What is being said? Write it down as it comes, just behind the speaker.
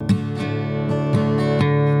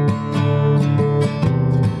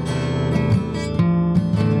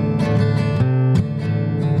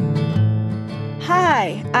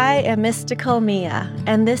am Mystical Mia,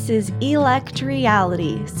 and this is Elect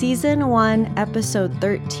Reality, Season 1, Episode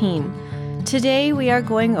 13. Today we are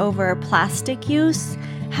going over plastic use,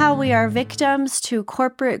 how we are victims to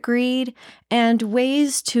corporate greed, and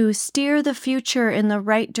ways to steer the future in the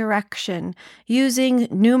right direction using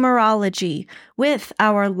numerology with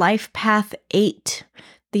our lifepath 8,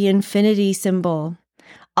 the infinity symbol.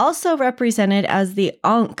 Also represented as the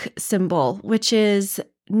Ankh symbol, which is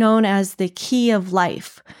known as the key of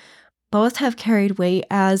life. Both have carried weight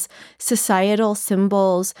as societal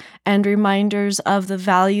symbols and reminders of the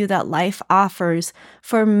value that life offers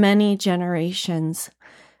for many generations.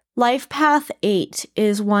 Life Path 8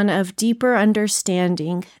 is one of deeper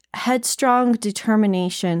understanding, headstrong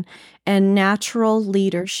determination, and natural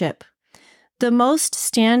leadership. The most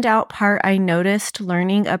standout part I noticed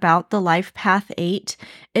learning about the Life Path 8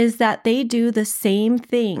 is that they do the same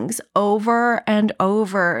things over and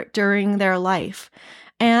over during their life.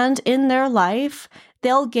 And in their life,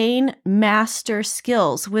 they'll gain master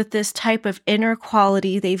skills with this type of inner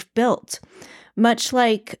quality they've built. Much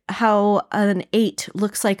like how an 8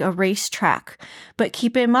 looks like a racetrack. But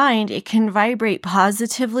keep in mind, it can vibrate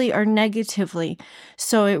positively or negatively.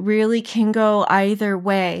 So it really can go either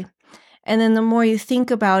way. And then the more you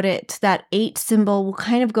think about it, that 8 symbol will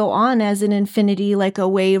kind of go on as an infinity, like a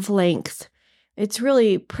wavelength. It's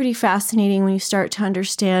really pretty fascinating when you start to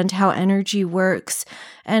understand how energy works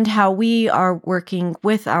and how we are working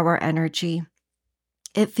with our energy.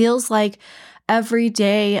 It feels like every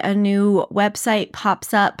day a new website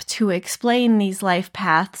pops up to explain these life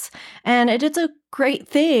paths, and it is a great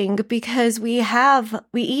thing because we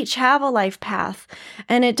each have a life path,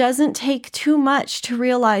 and it doesn't take too much to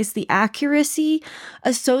realize the accuracy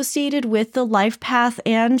associated with the life path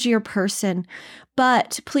and your person.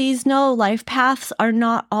 But please know, life paths are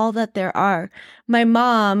not all that there are. My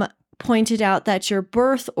mom pointed out that your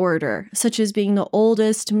birth order, such as being the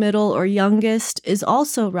oldest, middle, or youngest, is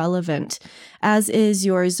also relevant, as is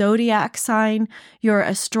your zodiac sign, your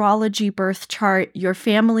astrology birth chart, your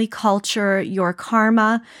family culture, your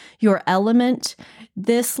karma, your element,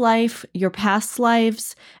 this life, your past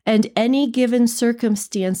lives, and any given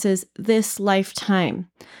circumstances this lifetime.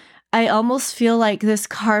 I almost feel like this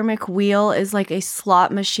karmic wheel is like a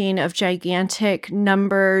slot machine of gigantic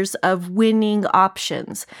numbers of winning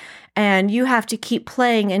options. And you have to keep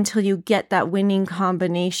playing until you get that winning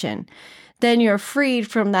combination. Then you're freed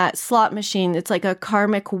from that slot machine. It's like a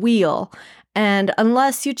karmic wheel. And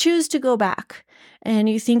unless you choose to go back and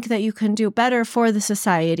you think that you can do better for the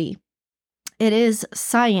society, it is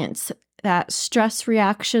science that stress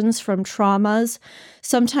reactions from traumas,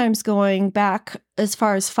 sometimes going back as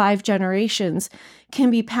far as 5 generations,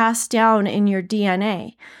 can be passed down in your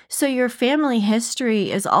DNA. So your family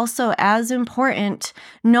history is also as important,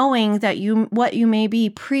 knowing that what you may be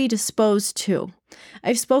predisposed to.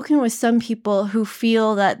 I've spoken with some people who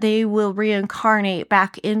feel that they will reincarnate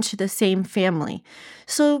back into the same family.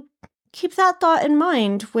 So keep that thought in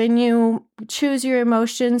mind when you choose your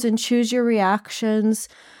emotions and choose your reactions,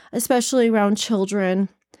 especially around children.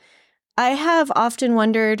 I have often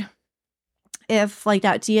wondered if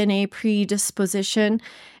that DNA predisposition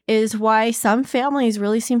is why some families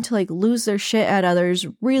really seem to lose their shit at others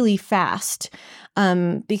really fast,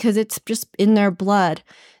 because it's just in their blood.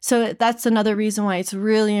 So that's another reason why it's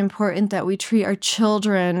really important that we treat our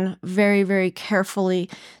children very, very carefully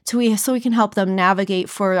so we can help them navigate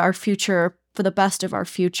for our future, for the best of our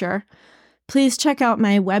future. Please check out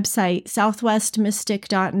my website,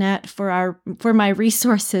 southwestmystic.net, for my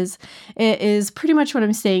resources. It is pretty much what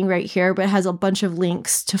I'm saying right here, but it has a bunch of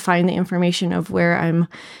links to find the information of where I'm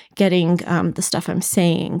getting the stuff I'm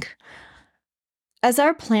saying. As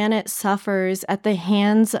our planet suffers at the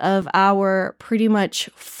hands of our pretty much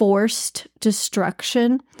forced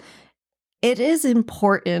destruction, it is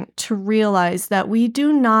important to realize that we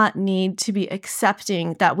do not need to be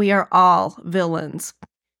accepting that we are all villains.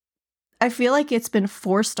 I feel like it's been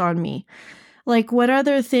forced on me. What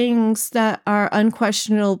other things that are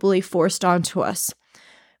unquestionably forced onto us?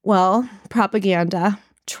 Well, propaganda,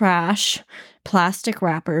 trash, plastic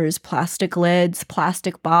wrappers, plastic lids,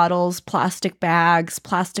 plastic bottles, plastic bags,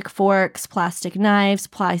 plastic forks, plastic knives,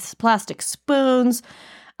 plastic spoons.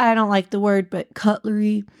 I don't like the word, but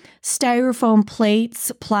cutlery, styrofoam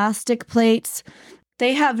plates, plastic plates.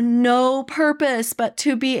 They have no purpose but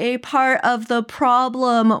to be a part of the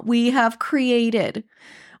problem we have created.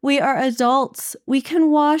 We are adults. We can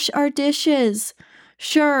wash our dishes.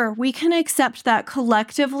 Sure, we can accept that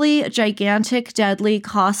collectively gigantic, deadly,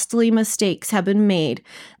 costly mistakes have been made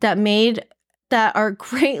that are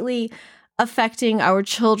greatly affecting our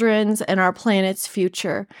children's and our planet's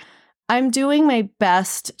future. I'm doing my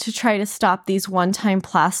best to try to stop these one-time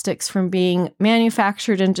plastics from being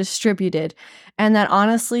manufactured and distributed. And that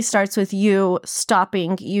honestly starts with you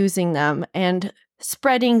stopping using them and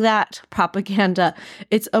spreading that propaganda.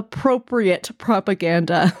 It's appropriate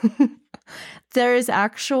propaganda. There is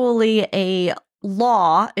actually a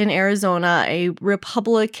law in Arizona, a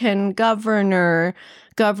Republican governor,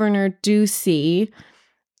 Governor Ducey,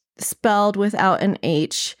 spelled without an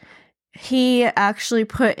H. He actually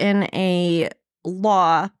put in a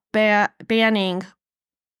law banning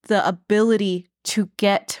the ability to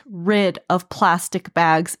get rid of plastic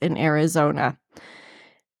bags in Arizona.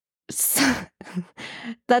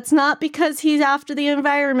 That's not because he's after the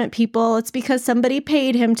environment, people. It's because somebody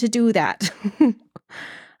paid him to do that.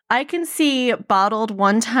 I can see bottled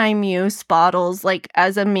one-time use bottles like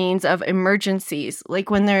as a means of emergencies, like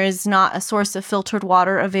when there is not a source of filtered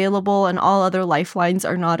water available and all other lifelines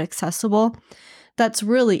are not accessible. That's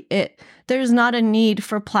really it. There's not a need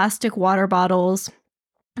for plastic water bottles.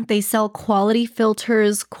 They sell quality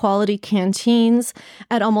filters, quality canteens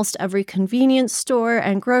at almost every convenience store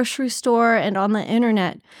and grocery store and on the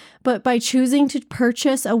internet. But by choosing to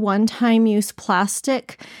purchase a one-time use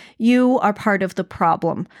plastic, you are part of the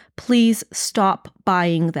problem. Please stop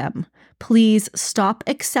buying them. Please stop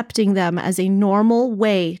accepting them as a normal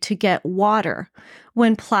way to get water.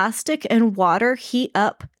 When plastic and water heat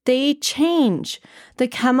up, they change. The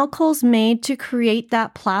chemicals made to create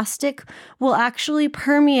that plastic will actually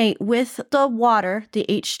permeate with the water, the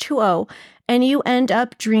H2O, and you end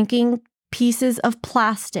up drinking pieces of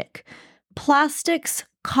plastic. Plastics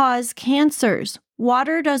cause cancers.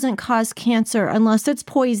 Water doesn't cause cancer unless it's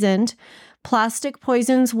poisoned. Plastic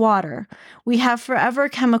poisons water. We have forever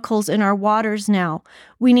chemicals in our waters now.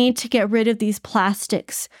 We need to get rid of these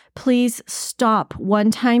plastics. Please stop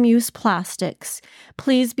one-time use plastics.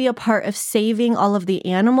 Please be a part of saving all of the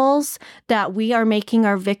animals that we are making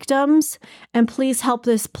our victims. And please help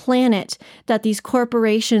this planet that these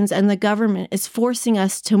corporations and the government is forcing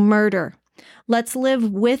us to murder. Let's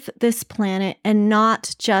live with this planet and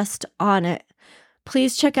not just on it.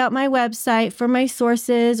 Please check out my website for my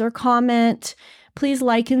sources or comment. Please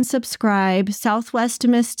like and subscribe,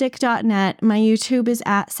 southwestmystic.net. My YouTube is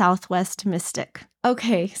at Southwest Mystic.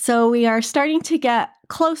 Okay, so we are starting to get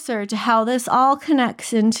closer to how this all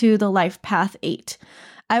connects into the Life Path 8.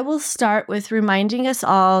 I will start with reminding us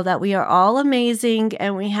all that we are all amazing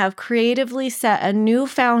and we have creatively set a new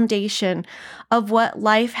foundation of what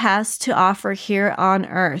life has to offer here on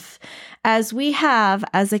Earth, as we have,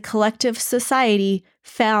 as a collective society,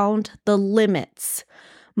 found the limits.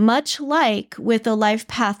 Much like with the Life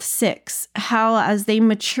Path 6, how as they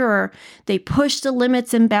mature, they push the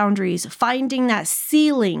limits and boundaries, finding that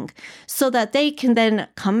ceiling so that they can then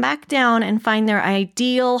come back down and find their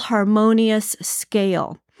ideal harmonious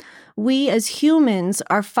scale. We as humans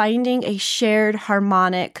are finding a shared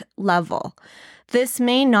harmonic level. This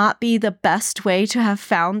may not be the best way to have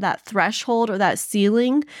found that threshold or that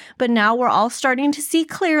ceiling, but now we're all starting to see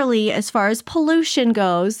clearly as far as pollution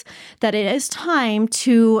goes that it is time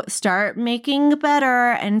to start making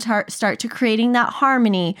better and start to creating that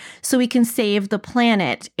harmony so we can save the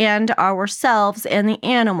planet and ourselves and the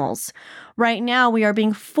animals. Right now, we are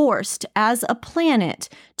being forced as a planet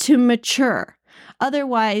to mature.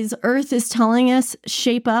 Otherwise, Earth is telling us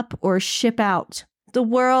shape up or ship out. The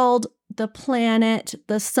world, the planet,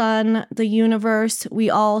 the sun, the universe, we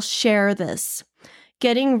all share this.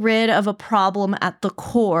 Getting rid of a problem at the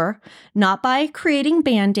core, not by creating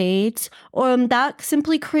band-aids, or that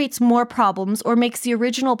simply creates more problems or makes the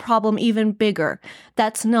original problem even bigger.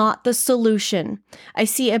 That's not the solution. I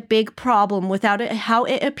see a big problem without it. How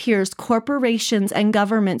it appears corporations and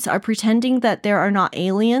governments are pretending that there are not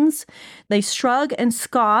aliens. They shrug and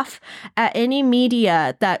scoff at any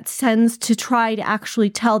media that tends to try to actually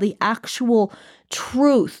tell the actual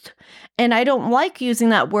truth. And I don't like using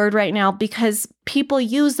that word right now because people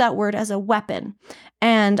use that word as a weapon.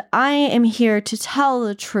 And I am here to tell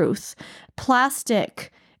the truth.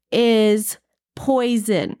 Plastic is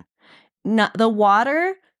poison. The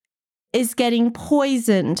water is getting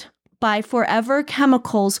poisoned by forever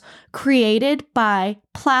chemicals created by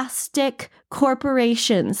plastic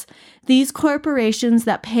corporations. These corporations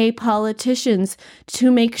that pay politicians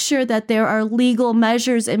to make sure that there are legal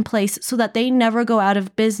measures in place so that they never go out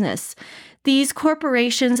of business. These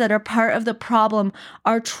corporations that are part of the problem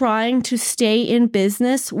are trying to stay in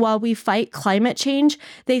business while we fight climate change.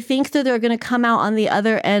 They think that they're going to come out on the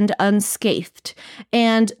other end unscathed,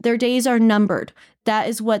 and their days are numbered. That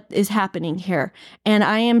is what is happening here. And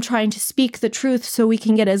I am trying to speak the truth so we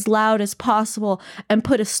can get as loud as possible and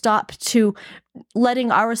put a stop to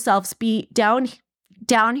letting ourselves be down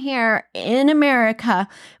down here in America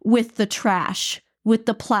with the trash, with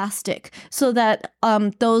the plastic, so that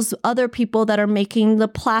those other people that are making the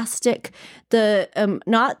plastic,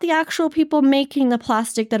 not the actual people making the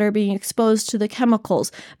plastic that are being exposed to the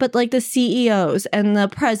chemicals, but like the CEOs and the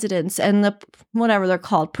presidents and the whatever they're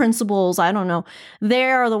called, principals, I don't know.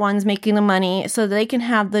 They're the ones making the money so they can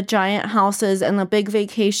have the giant houses and the big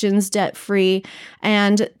vacations debt-free.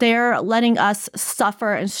 And they're letting us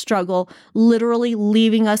suffer and struggle, literally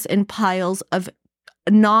leaving us in piles of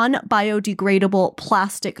non-biodegradable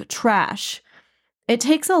plastic trash. It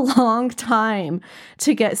takes a long time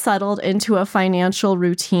to get settled into a financial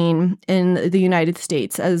routine in the United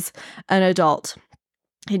States as an adult.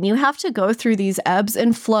 And you have to go through these ebbs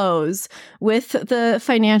and flows with the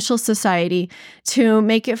financial society to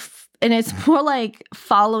make it, and it's more like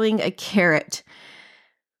following a carrot.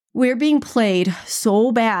 We're being played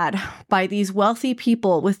so bad by these wealthy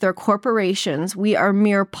people with their corporations. We are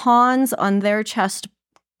mere pawns on their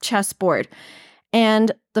chessboard.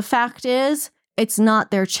 And the fact is, it's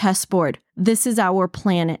not their chessboard. This is our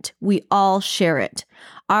planet. We all share it.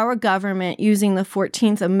 Our government, using the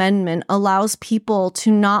 14th Amendment, allows people to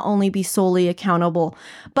not only be solely accountable,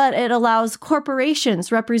 but it allows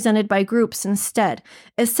corporations represented by groups instead,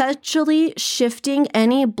 essentially shifting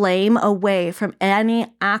any blame away from any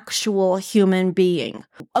actual human being.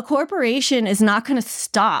 A corporation is not going to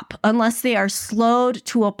stop unless they are slowed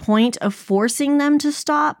to a point of forcing them to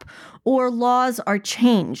stop or laws are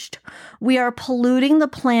changed. We are polluting the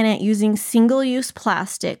planet using single-use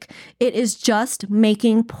plastic. It is just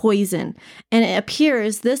making poison. And it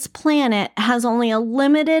appears this planet has only a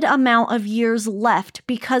limited amount of years left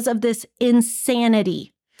because of this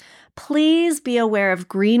insanity. Please be aware of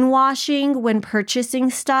greenwashing when purchasing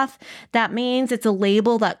stuff. That means it's a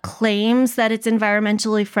label that claims that it's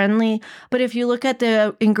environmentally friendly. But if you look at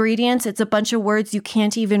the ingredients, it's a bunch of words you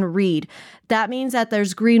can't even read. That means that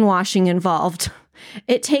there's greenwashing involved.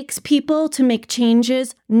 It takes people to make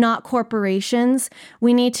changes, not corporations.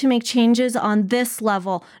 We need to make changes on this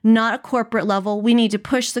level, not a corporate level. We need to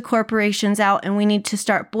push the corporations out, and we need to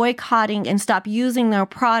start boycotting and stop using their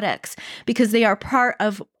products because they are part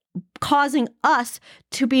of causing us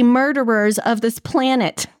to be murderers of this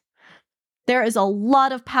planet. There is a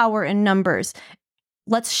lot of power in numbers.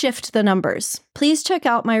 Let's shift the numbers. Please check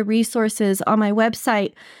out my resources on my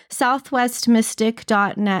website,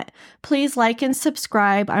 southwestmystic.net. Please like and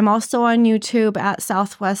subscribe. I'm also on YouTube at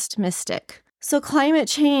Southwest Mystic. So climate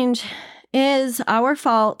change is our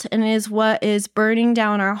fault and is what is burning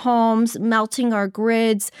down our homes, melting our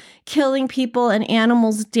grids, killing people and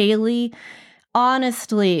animals daily.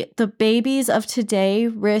 Honestly, the babies of today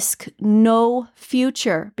risk no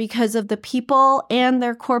future because of the people and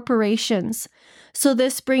their corporations. So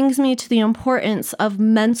this brings me to the importance of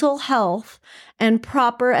mental health and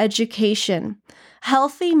proper education.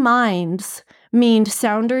 Healthy minds mean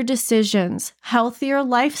sounder decisions, healthier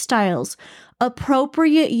lifestyles,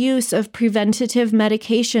 appropriate use of preventative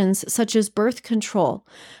medications such as birth control,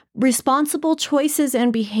 responsible choices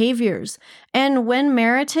and behaviors, and when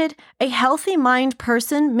merited, a healthy mind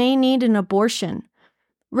person may need an abortion.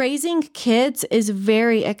 Raising kids is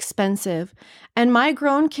very expensive, and my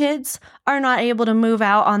grown kids are not able to move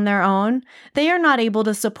out on their own. They are not able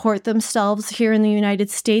to support themselves here in the United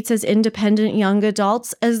States as independent young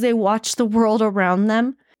adults as they watch the world around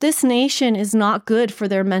them. This nation is not good for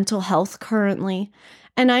their mental health currently.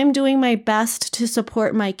 And I'm doing my best to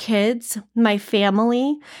support my kids, my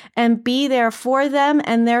family, and be there for them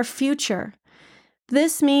and their future.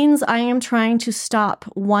 This means I am trying to stop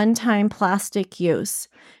one-time plastic use.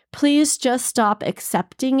 Please just stop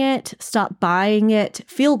accepting it, stop buying it,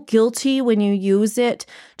 feel guilty when you use it,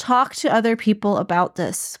 talk to other people about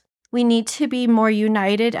this. We need to be more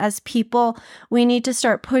united as people. We need to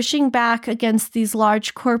start pushing back against these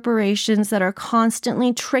large corporations that are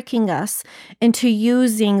constantly tricking us into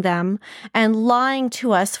using them and lying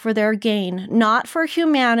to us for their gain, not for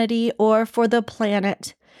humanity or for the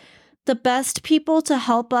planet. The best people to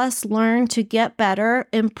help us learn to get better,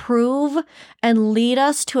 improve, and lead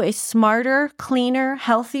us to a smarter, cleaner,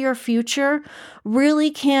 healthier future really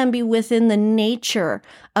can be within the nature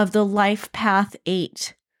of the LifePath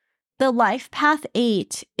 8. The LifePath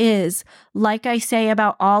 8 is, like I say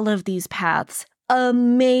about all of these paths,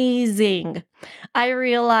 amazing. I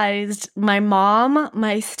realized my mom,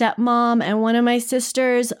 my stepmom, and one of my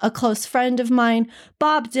sisters, a close friend of mine,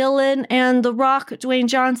 Bob Dylan, and The Rock, Dwayne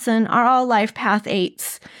Johnson, are all LifePath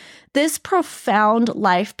 8s. This profound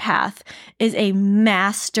life path is a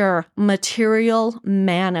master material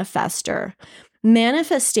manifester.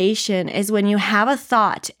 Manifestation is when you have a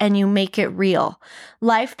thought and you make it real.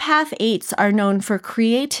 Life Path 8s are known for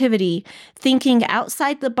creativity, thinking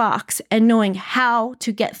outside the box, and knowing how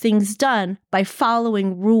to get things done by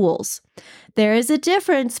following rules. There is a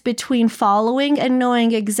difference between following and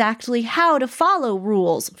knowing exactly how to follow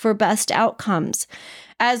rules for best outcomes,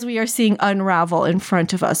 as we are seeing unravel in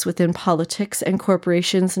front of us within politics and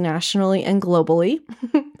corporations nationally and globally.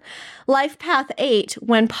 Life Path 8,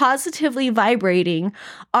 when positively vibrating,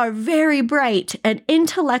 are very bright and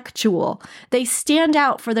intellectual. They stand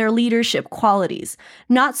out for their leadership qualities,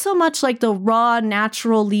 not so much like the raw,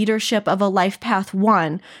 natural leadership of a Life Path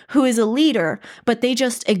 1, who is a leader, but they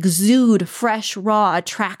just exude fresh, raw,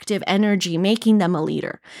 attractive energy, making them a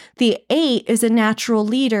leader. The 8 is a natural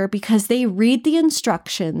leader because they read the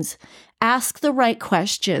instructions, ask the right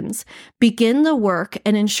questions, begin the work,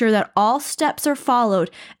 and ensure that all steps are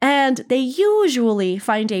followed, and they usually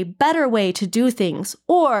find a better way to do things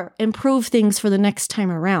or improve things for the next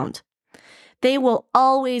time around. They will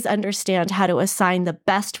always understand how to assign the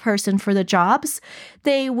best person for the jobs.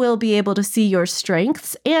 They will be able to see your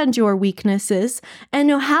strengths and your weaknesses and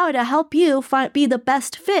know how to help you be the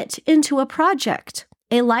best fit into a project.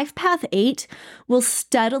 A Life Path 8 will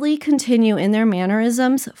steadily continue in their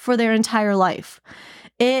mannerisms for their entire life.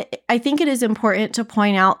 I think it is important to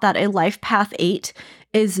point out that a Life Path 8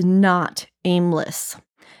 is not aimless.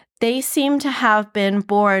 They seem to have been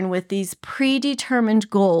born with these predetermined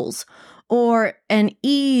goals or an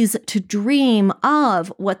ease to dream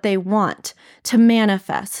of what they want to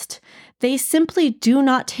manifest. They simply do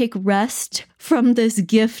not take rest from this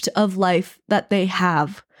gift of life that they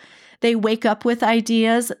have. They wake up with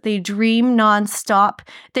ideas, they dream nonstop,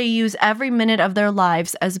 they use every minute of their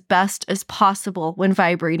lives as best as possible when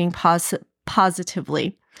vibrating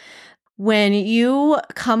positively. When you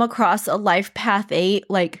come across a Life Path 8,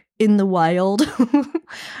 like in the wild,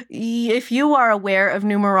 if you are aware of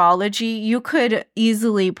numerology, you could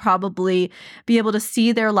easily probably be able to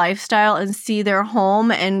see their lifestyle and see their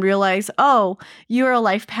home and realize, oh, you're a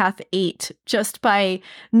Life Path 8 just by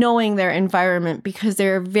knowing their environment, because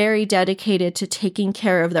they're very dedicated to taking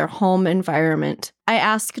care of their home environment. I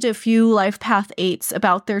asked a few Life Path 8s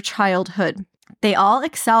about their childhood. They all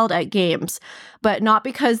excelled at games, but not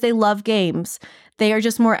because they love games. They are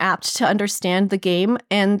just more apt to understand the game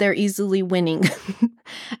and they're easily winning.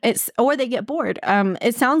 Or they get bored.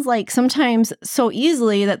 It sounds like sometimes so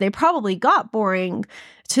easily that they probably got boring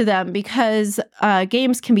to them because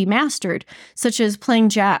games can be mastered, such as playing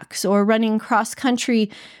jacks or running cross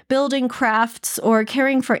country, building crafts, or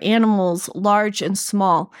caring for animals, large and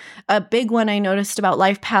small. A big one I noticed about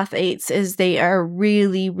Life Path 8s is they are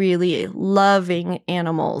really, really loving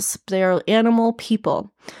animals. They are animal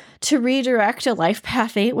people. To redirect a Life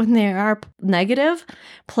Path 8 when they are negative,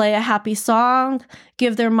 play a happy song,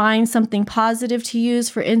 give their mind something positive to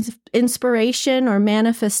use for inspiration or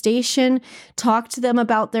manifestation, talk to them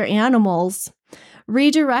about their animals,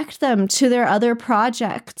 redirect them to their other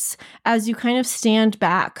projects as you kind of stand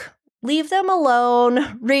back. Leave them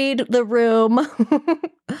alone, read the room.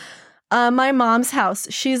 My mom's house,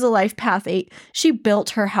 she's a Life Path 8. She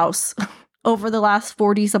built her house over the last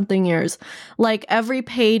 40-something years. Like every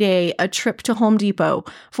payday, a trip to Home Depot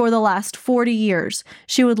for the last 40 years.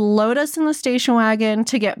 She would load us in the station wagon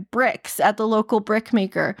to get bricks at the local brick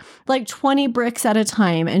maker, like 20 bricks at a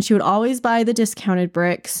time. And she would always buy the discounted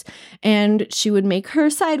bricks. And she would make her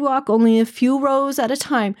sidewalk only a few rows at a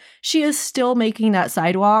time. She is still making that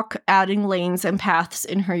sidewalk, adding lanes and paths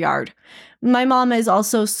in her yard. My mom is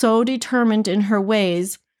also so determined in her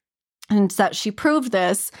ways, and that she proved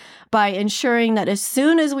this by ensuring that as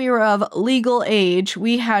soon as we were of legal age,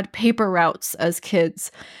 we had paper routes as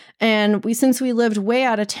kids. And since we lived way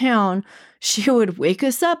out of town, she would wake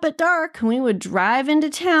us up at dark and we would drive into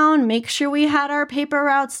town, make sure we had our paper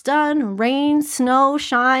routes done, rain, snow,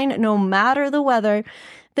 shine, no matter the weather.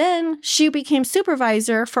 Then she became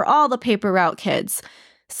supervisor for all the paper route kids.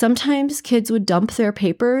 Sometimes kids would dump their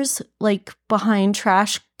papers like behind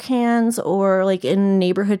trash cans or like in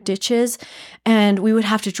neighborhood ditches, and we would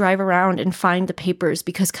have to drive around and find the papers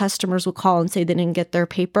because customers would call and say they didn't get their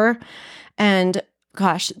paper. And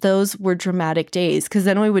gosh, those were dramatic days because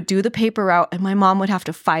then we would do the paper route and my mom would have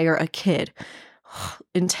to fire a kid.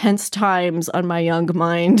 Intense times on my young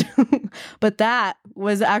mind. But that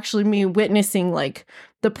was actually me witnessing like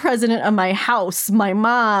the president of my house, my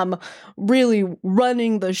mom, really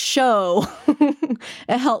running the show.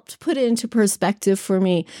 It helped put into perspective for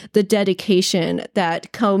me the dedication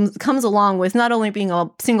that comes along with not only being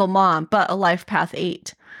a single mom, but a Life Path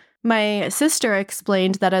 8. My sister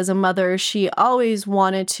explained that as a mother, she always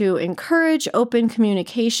wanted to encourage open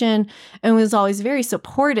communication and was always very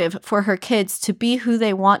supportive for her kids to be who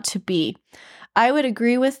they want to be. I would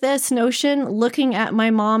agree with this notion. Looking at my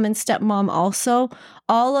mom and stepmom also,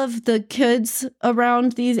 all of the kids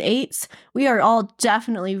around these 8s, we are all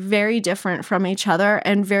definitely very different from each other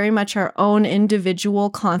and very much our own individual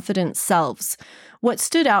confident selves. What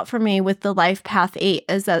stood out for me with the Life Path 8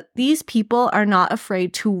 is that these people are not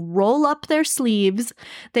afraid to roll up their sleeves.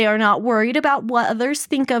 They are not worried about what others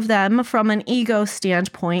think of them from an ego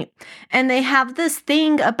standpoint. And they have this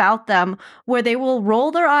thing about them where they will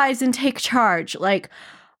roll their eyes and take charge. Like,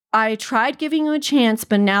 I tried giving you a chance,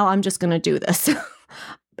 but now I'm just going to do this.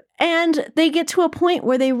 And they get to a point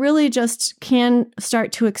where they really just can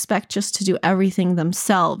start to expect just to do everything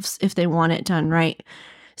themselves if they want it done right.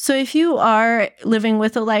 So if you are living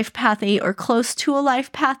with a Life Path 8 or close to a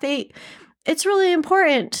Life Path 8, it's really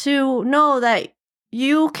important to know that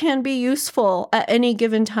you can be useful at any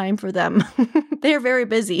given time for them. They're very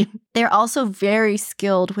busy. They're also very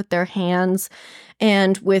skilled with their hands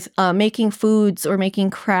and with making foods or making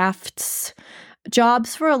crafts.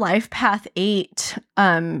 Jobs for a Life Path 8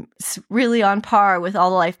 is really on par with all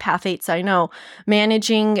the Life Path 8s I know.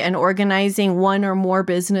 Managing and organizing one or more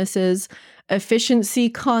businesses, efficiency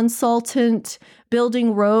consultant,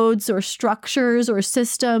 building roads or structures or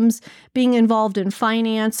systems, being involved in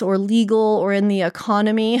finance or legal or in the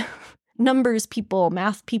economy, numbers people,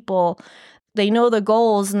 math people. They know the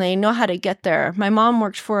goals and they know how to get there. My mom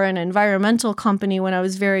worked for an environmental company when I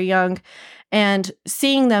was very young, and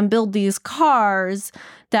seeing them build these cars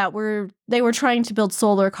they were trying to build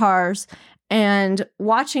solar cars, and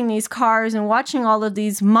watching these cars and watching all of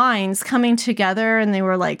these minds coming together, and they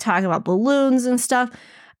were like talking about balloons and stuff.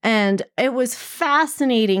 And it was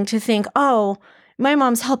fascinating to think, oh, my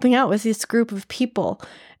mom's helping out with this group of people.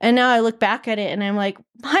 And now I look back at it and I'm like,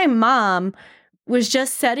 my mom was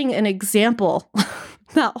just setting an example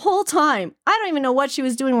that whole time. I don't even know what she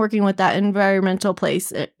was doing working with that environmental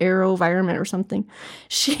place, AeroVironment or something.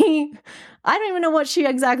 I don't even know what she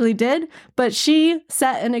exactly did, but she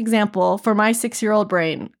set an example for my 6-year-old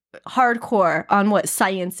brain, hardcore, on what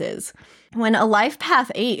science is. When a Life Path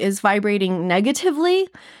 8 is vibrating negatively,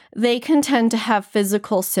 they can tend to have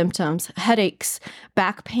physical symptoms, headaches,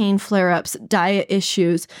 back pain flare-ups, diet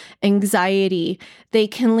issues, anxiety. They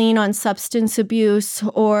can lean on substance abuse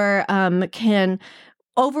or can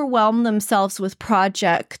overwhelm themselves with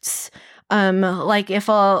projects. Like if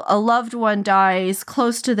a loved one dies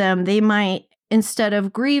close to them, they might, instead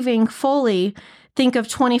of grieving fully, think of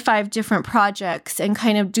 25 different projects and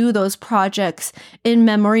kind of do those projects in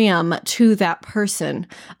memoriam to that person.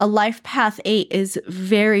 A Life Path 8 is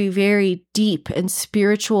very, very deep and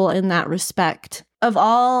spiritual in that respect. Of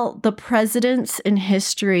all the presidents in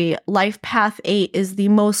history, Life Path 8 is the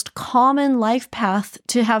most common life path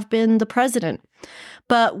to have been the president.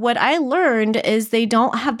 But what I learned is they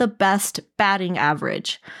don't have the best batting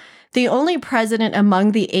average. The only president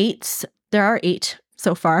among the 8s, there are 8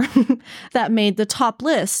 so far, that made the top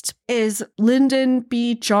list is Lyndon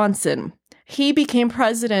B. Johnson. He became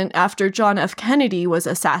president after John F. Kennedy was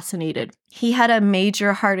assassinated. He had a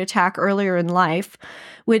major heart attack earlier in life,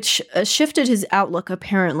 which shifted his outlook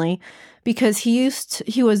apparently, because he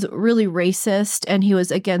was really racist and he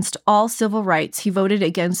was against all civil rights. He voted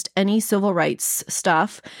against any civil rights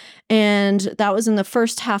stuff. And that was in the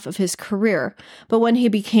first half of his career. But when he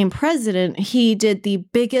became president, he did the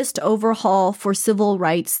biggest overhaul for civil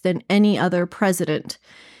rights than any other president.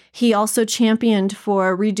 He also championed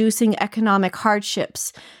for reducing economic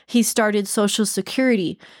hardships. He started Social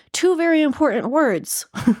Security, 2 very important words.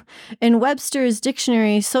 In Webster's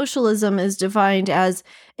dictionary, socialism is defined as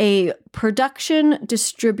a production,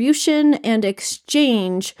 distribution, and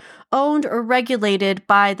exchange owned or regulated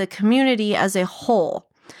by the community as a whole.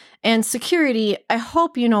 And security, I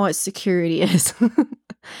hope you know what security is.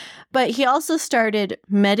 But he also started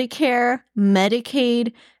Medicare,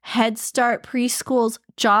 Medicaid, Head Start preschools,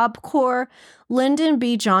 Job Corps. Lyndon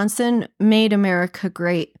B. Johnson made America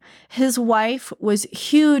great. His wife was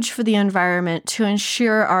huge for the environment to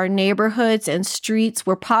ensure our neighborhoods and streets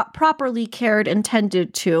were properly cared and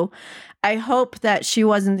tended to. I hope that she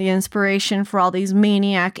wasn't the inspiration for all these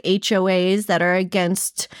maniac HOAs that are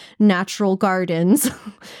against natural gardens,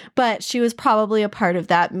 but she was probably a part of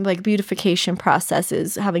that, like beautification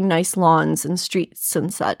processes, having nice lawns and streets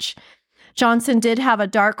and such. Johnson did have a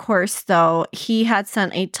dark horse, though. He had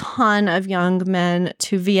sent a ton of young men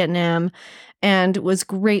to Vietnam and was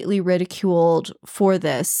greatly ridiculed for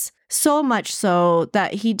this. So much so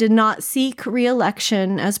that he did not seek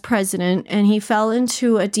re-election as president, and he fell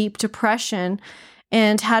into a deep depression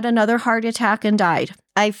and had another heart attack and died.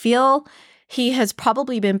 I feel he has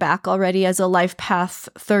probably been back already as a LifePath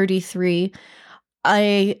 33.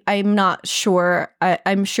 I'm not sure.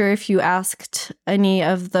 I'm sure if you asked any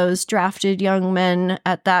of those drafted young men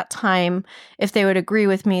at that time if they would agree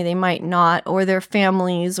with me, they might not, or their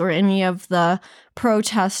families or any of the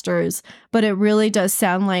protesters. But it really does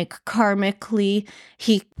sound like karmically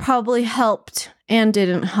he probably helped and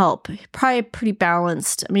didn't help. Probably pretty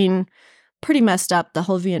balanced. I mean, pretty messed up, the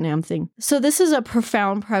whole Vietnam thing. So this is a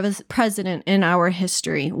profound president in our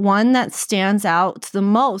history, one that stands out the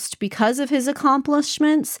most because of his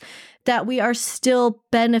accomplishments that we are still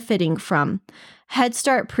benefiting from. Head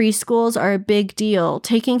Start preschools are a big deal.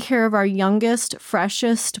 Taking care of our youngest,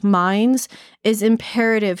 freshest minds is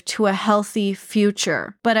imperative to a healthy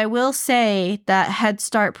future. But I will say that Head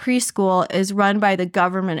Start preschool is run by the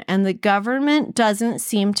government, and the government doesn't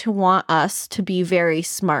seem to want us to be very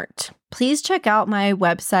smart. Please check out my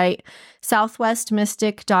website,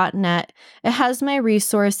 southwestmystic.net. It has my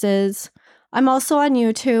resources. I'm also on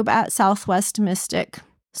YouTube at Southwest Mystic.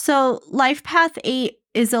 So LifePath 8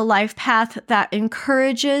 is a life path that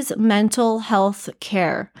encourages mental health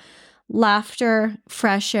care. Laughter,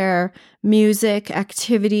 fresh air, music,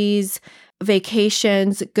 activities,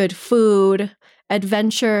 vacations, good food,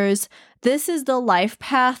 adventures. This is the life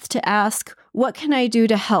path to ask, what can I do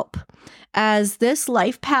to help? As this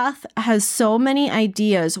life path has so many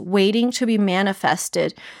ideas waiting to be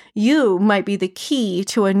manifested, you might be the key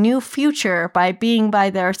to a new future by being by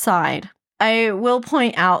their side. I will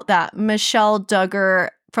point out that Michelle Duggar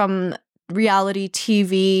from reality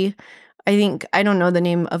TV, I don't know the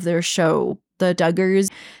name of their show, the Duggars.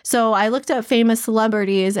 So I looked at famous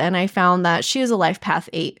celebrities and I found that she is a LifePath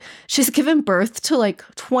 8. She's given birth to like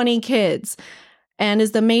 20 kids and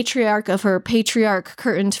is the matriarch of her patriarch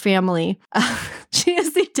curtained family. She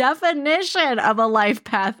is the definition of a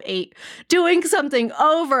LifePath 8, doing something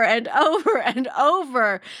over and over and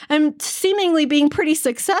over and seemingly being pretty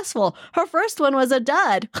successful. Her first one was a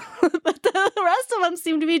dud, but the rest of them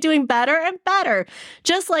seem to be doing better and better.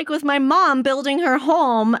 Just like with my mom building her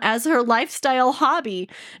home as her lifestyle hobby,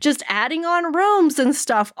 just adding on rooms and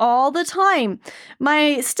stuff all the time.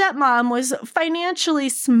 My stepmom was financially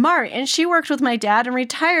smart and she worked with my dad and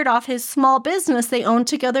retired off his small business they owned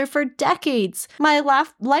together for decades. My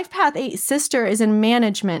LifePath 8 sister is in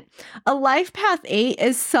management. A LifePath 8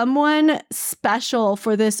 is someone special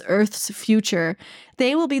for this Earth's future.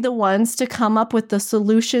 They will be the ones to come up with the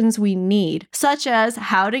solutions we need, such as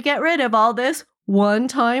how to get rid of all this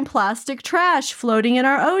one-time plastic trash floating in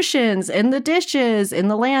our oceans, in the dishes, in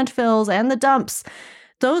the landfills, and the dumps.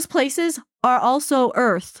 Those places are also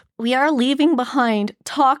Earth. We are leaving behind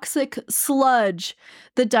toxic sludge.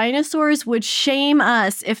 The dinosaurs would shame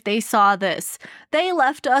us if they saw this. They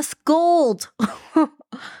left us gold.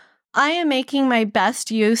 I am making my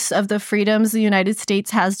best use of the freedoms the United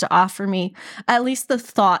States has to offer me, at least the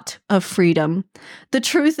thought of freedom. The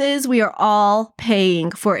truth is, we are all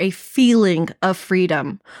paying for a feeling of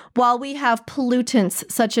freedom. While we have pollutants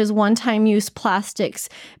such as one-time use plastics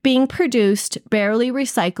being produced, barely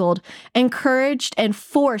recycled, encouraged, and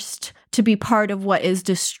forced to be part of what is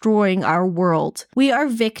destroying our world. We are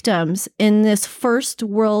victims in this first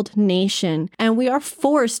world nation, and we are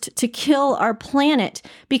forced to kill our planet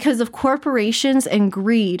because of corporations and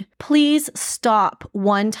greed. Please stop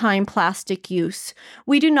one-time plastic use.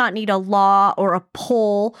 We do not need a law or a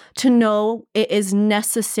poll to know it is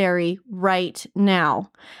necessary right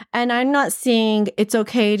now. And I'm not saying it's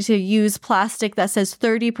okay to use plastic that says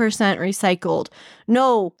 30% recycled.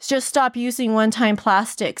 No, just stop using one-time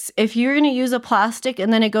plastics. If you're going to use a plastic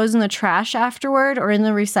and then it goes in the trash afterward or in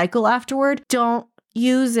the recycle afterward, don't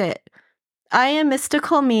use it. I am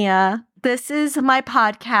Mystical Mia. This is my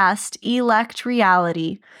podcast, Elect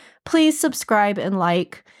Reality. Please subscribe and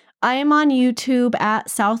like. I am on YouTube at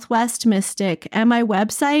Southwest Mystic, and my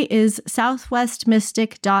website is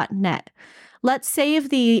southwestmystic.net. Let's save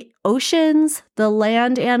the oceans, the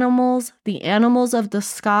land animals, the animals of the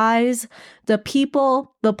skies, the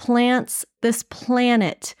people, the plants, this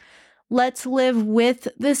planet. Let's live with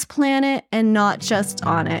this planet and not just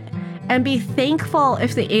on it. And be thankful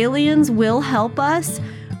if the aliens will help us.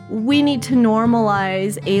 We need to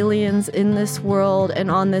normalize aliens in this world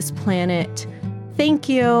and on this planet. Thank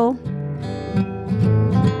you.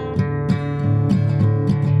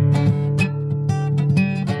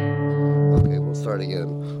 Okay, we'll start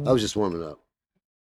again. I was just warming up.